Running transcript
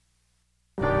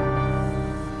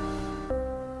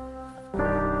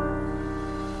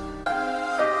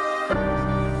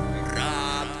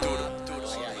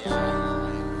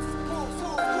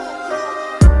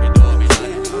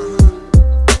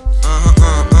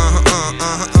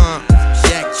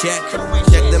Check the mic,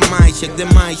 check the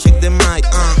mic, check the mic,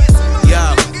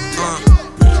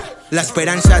 La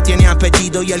esperanza tiene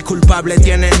apellido y el culpable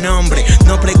tiene nombre.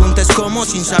 No preguntes cómo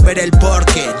sin saber el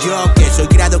porqué. Yo que soy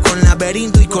criado con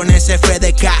laberinto y con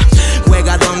SFDK.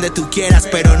 Juega donde tú quieras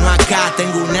pero no acá.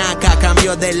 Tengo un AK,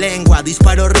 cambio de lengua,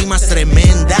 disparo rimas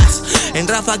tremendas en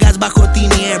ráfagas bajo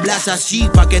tinieblas, así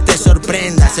pa' que te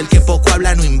sorprendas. El que poco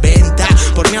habla no inventa.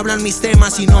 Por mí hablan mis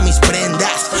temas y no mis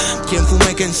prendas. Quien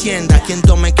fume que encienda, quien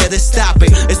tome que destape.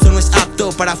 Esto no es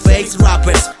apto para fakes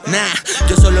rappers. Nah,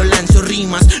 yo solo lanzo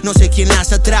rimas, no sé quién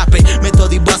las atrape.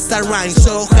 Method y Busta Rhymes,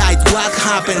 so hide what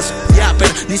happens. Ya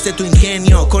perdiste tu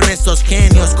ingenio con estos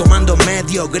genios. Comando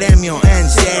medio gremio, en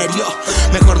serio.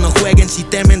 Mejor no jueguen si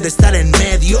temen de estar en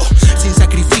medio. Sin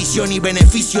sacrificio, ni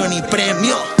beneficio, ni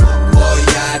premio. Voy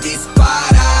a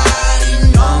disparar y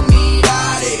no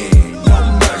miraré,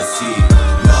 no mercy.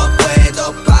 No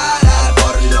puedo parar,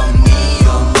 por lo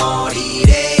mío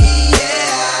moriré,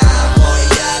 yeah. Voy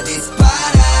a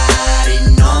disparar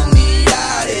y no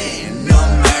miraré, no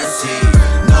mercy.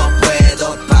 No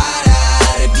puedo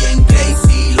parar, bien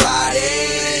crazy lo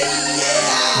haré,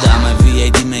 yeah. Dame vía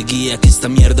y dime guía que esta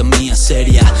mierda mía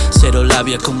seria. Cero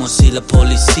labia como si la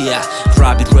policía.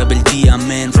 Rabbit rebeldía,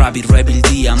 man, rabbit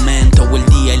rebeldía, man. Todo el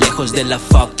día y lejos de la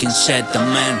fucking shit,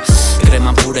 man.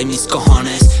 Crema pura y mis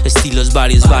cojones. Estilos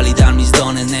varios validan mis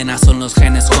dones. Nena, son los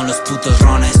genes con los putos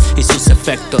rones y sus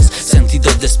efectos.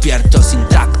 Sentidos despiertos,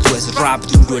 intacto. Es rap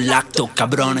duro el acto.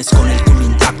 Cabrones con el culo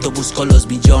intacto. Busco los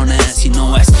billones. Si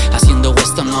no es haciendo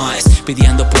esto, no es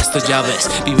pidiendo puestos, ya ves.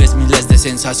 Vives miles de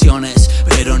sensaciones,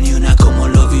 pero ni una como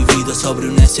lo vivido sobre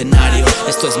un escenario.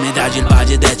 Esto es medalla, el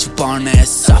valle de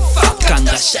chupones.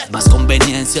 Más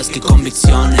conveniencias que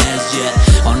convicciones,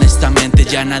 yeah. Honestamente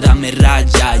ya nada me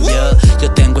raya, yeah.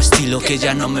 Yo tengo estilo que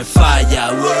ya no me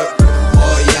falla,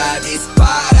 Voy a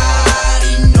disparar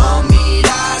y no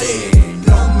miraré,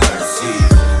 no mercy.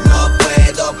 No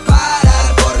puedo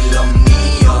parar, por lo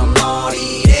mío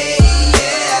moriré,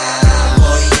 yeah.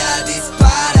 Voy a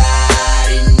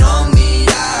disparar y no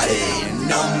miraré,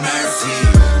 no mercy.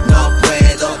 No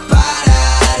puedo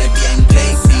parar, bien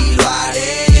crazy lo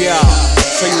haré, yeah.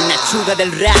 Soy una chuga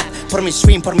del rap, por mi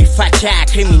swing, por mi facha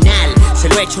criminal. Se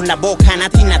lo echo en la boca,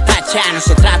 Nati Natacha. No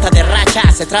se trata de racha,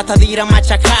 se trata de ir a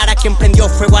machacar a quien prendió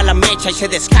fuego a la mecha y se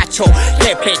descachó.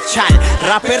 ¡Qué pechal!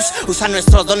 Rappers usan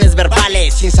nuestros dones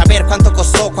verbales sin saber cuánto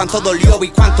costó, cuánto dolió y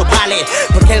cuánto vale.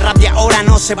 Porque el rap de ahora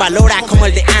no se valora como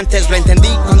el de antes. Lo entendí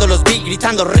cuando los vi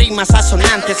gritando rimas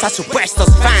asonantes a supuestos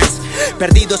fans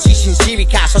perdidos y sin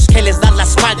cívica. Sos que les das la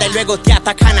espalda y luego te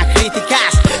atacan a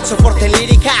críticas. Soporten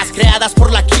líricas creadas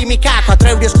por la química. 4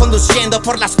 ebrios conduciendo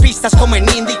por las pistas como en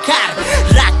IndyCar.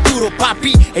 Rack duro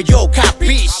papi, yo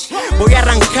capish. Voy a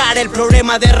arrancar el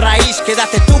problema de raíz.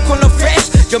 Quédate tú con lo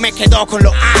fresh, yo me quedo con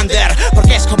lo under.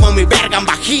 Porque es como mi verga en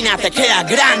vagina te queda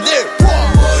grande.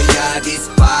 Voy a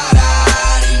disparar